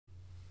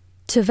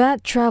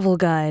Teyvat Travel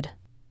Guide,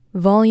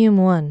 Volume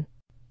 1,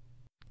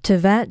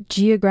 Teyvat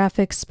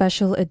Geographic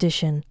Special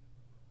Edition,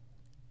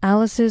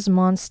 Alice's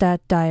Mondstadt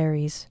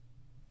Diaries.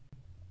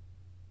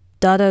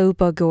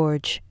 Dadaupa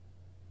Gorge.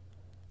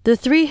 The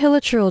 3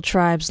 hilichurl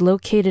tribes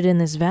located in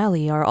this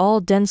valley are all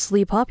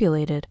densely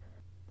populated.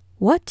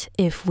 What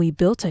if we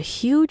built a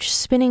huge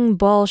spinning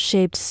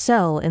ball-shaped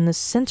cell in the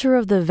center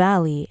of the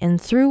valley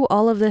and threw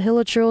all of the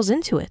hilichurls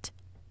into it?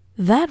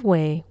 That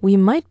way, we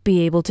might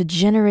be able to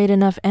generate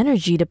enough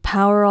energy to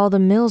power all the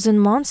mills in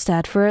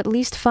Mondstadt for at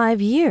least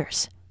 5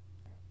 years.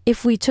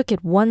 If we took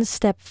it one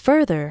step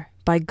further,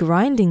 by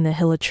grinding the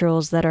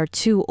hilichurls that are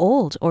too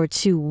old or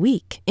too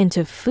weak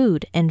into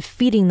food and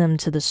feeding them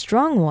to the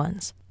strong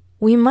ones,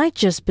 we might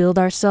just build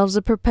ourselves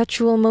a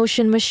perpetual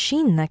motion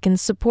machine that can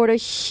support a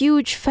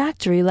huge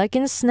factory like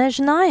in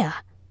Snezhnaya.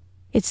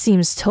 It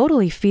seems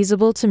totally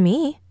feasible to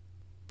me.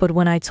 But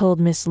when I told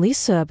Miss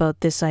Lisa about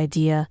this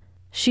idea,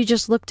 she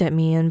just looked at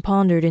me and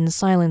pondered in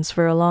silence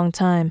for a long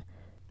time,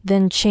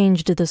 then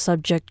changed the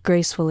subject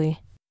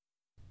gracefully.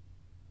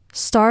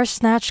 Star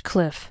Snatch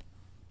Cliff.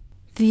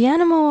 The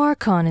Animo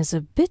Archon is a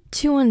bit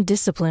too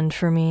undisciplined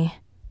for me.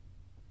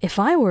 If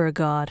I were a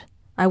god,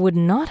 I would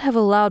not have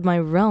allowed my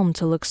realm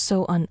to look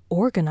so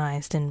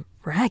unorganized and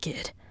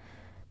ragged.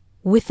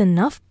 With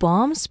enough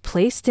bombs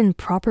placed in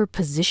proper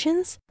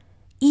positions,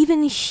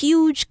 even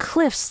huge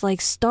cliffs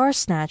like Star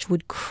Snatch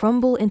would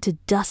crumble into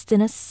dust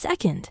in a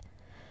second.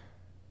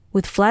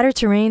 With flatter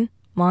terrain,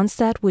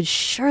 Mondstadt would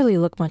surely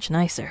look much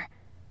nicer.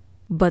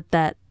 But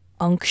that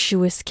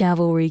unctuous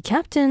cavalry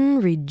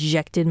captain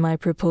rejected my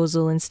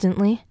proposal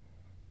instantly.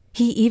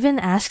 He even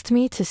asked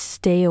me to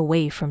stay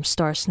away from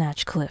Star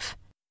Snatch Cliff.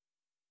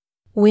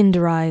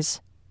 Windrise.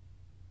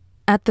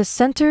 At the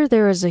center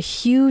there is a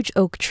huge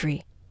oak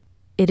tree.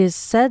 It is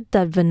said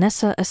that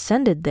Vanessa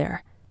ascended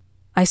there.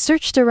 I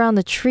searched around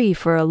the tree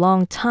for a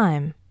long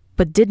time,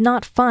 but did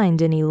not find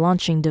any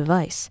launching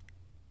device.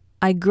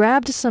 I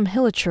grabbed some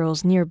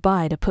hilichurls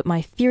nearby to put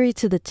my theory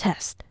to the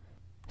test.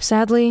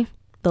 Sadly,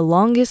 the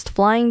longest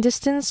flying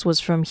distance was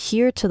from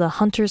here to the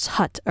hunter's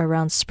hut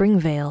around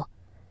Springvale.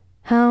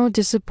 How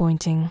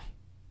disappointing.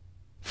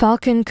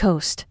 Falcon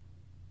Coast.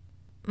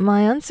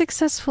 My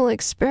unsuccessful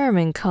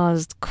experiment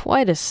caused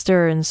quite a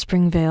stir in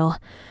Springvale,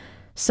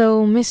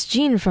 so Miss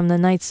Jean from the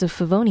Knights of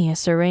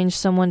Favonius arranged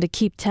someone to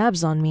keep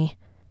tabs on me.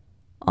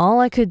 All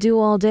I could do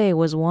all day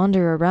was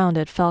wander around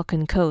at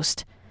Falcon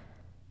Coast.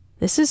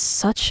 This is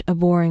such a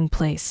boring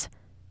place.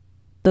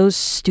 Those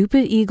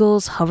stupid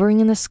eagles hovering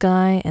in the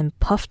sky and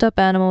puffed up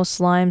animal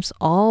slimes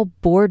all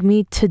bored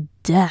me to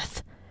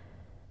death.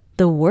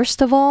 The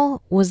worst of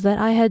all was that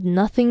I had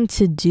nothing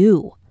to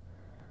do.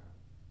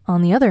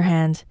 On the other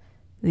hand,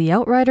 the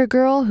outrider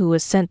girl who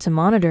was sent to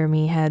monitor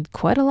me had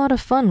quite a lot of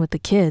fun with the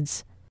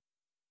kids.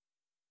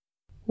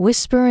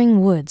 Whispering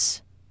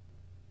Woods.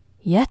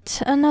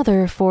 Yet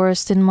another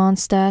forest in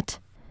Mondstadt.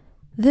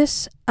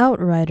 This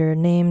outrider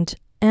named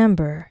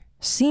Amber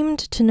seemed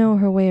to know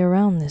her way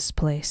around this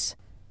place.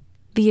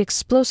 The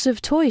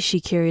explosive toy she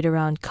carried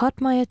around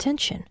caught my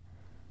attention.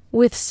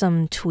 With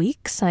some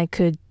tweaks, I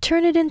could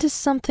turn it into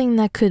something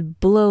that could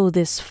blow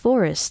this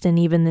forest and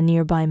even the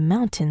nearby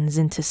mountains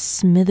into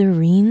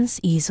smithereens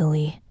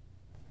easily.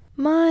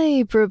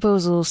 My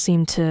proposal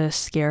seemed to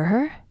scare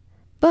her,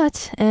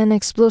 but an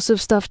explosive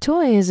stuffed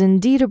toy is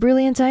indeed a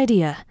brilliant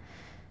idea.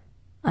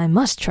 I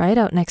must try it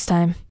out next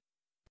time.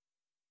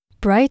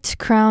 Bright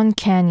Crown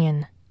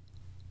Canyon.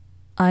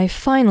 I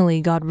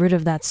finally got rid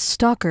of that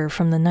stalker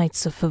from the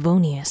Knights of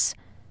Favonius.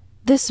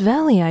 This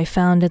valley I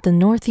found at the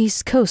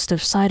northeast coast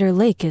of Cider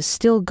Lake is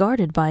still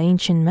guarded by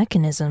ancient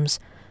mechanisms,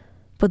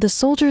 but the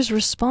soldiers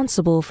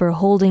responsible for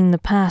holding the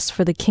pass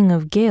for the King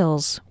of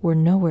Gales were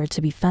nowhere to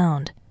be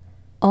found.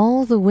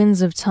 All the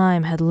winds of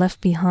time had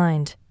left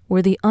behind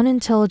were the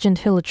unintelligent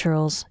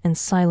hilichurls and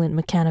silent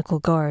mechanical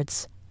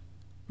guards.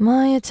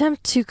 My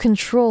attempt to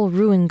control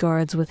ruin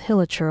guards with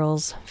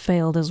hilichurls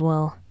failed as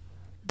well.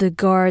 The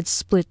guards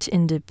split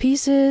into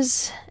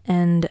pieces,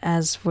 and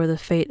as for the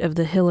fate of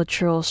the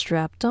hilichurl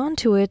strapped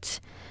onto it,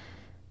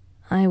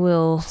 I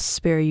will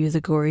spare you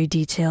the gory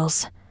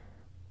details.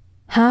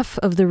 Half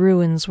of the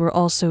ruins were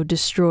also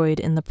destroyed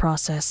in the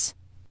process.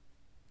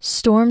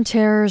 Storm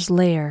Terror's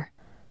Lair.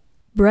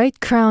 Bright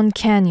Crown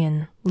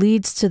Canyon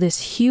leads to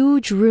this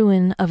huge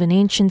ruin of an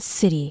ancient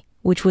city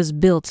which was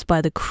built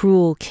by the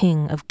cruel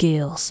king of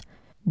Gales,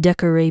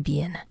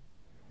 Decarabian.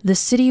 The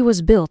city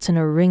was built in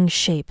a ring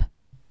shape.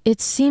 It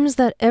seems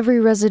that every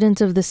resident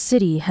of the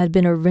city had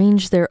been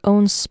arranged their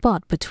own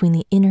spot between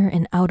the inner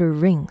and outer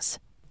rings.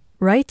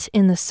 Right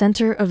in the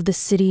center of the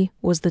city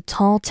was the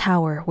tall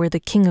tower where the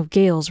King of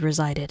Gales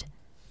resided.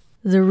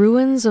 The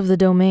ruins of the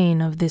domain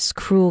of this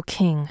cruel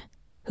king,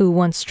 who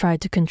once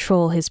tried to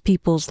control his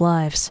people's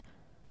lives,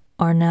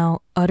 are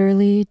now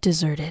utterly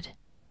deserted.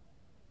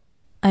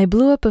 I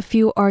blew up a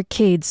few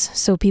arcades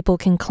so people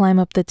can climb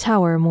up the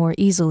tower more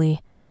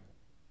easily.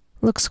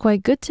 Looks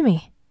quite good to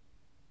me.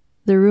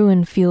 The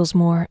ruin feels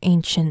more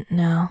ancient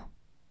now.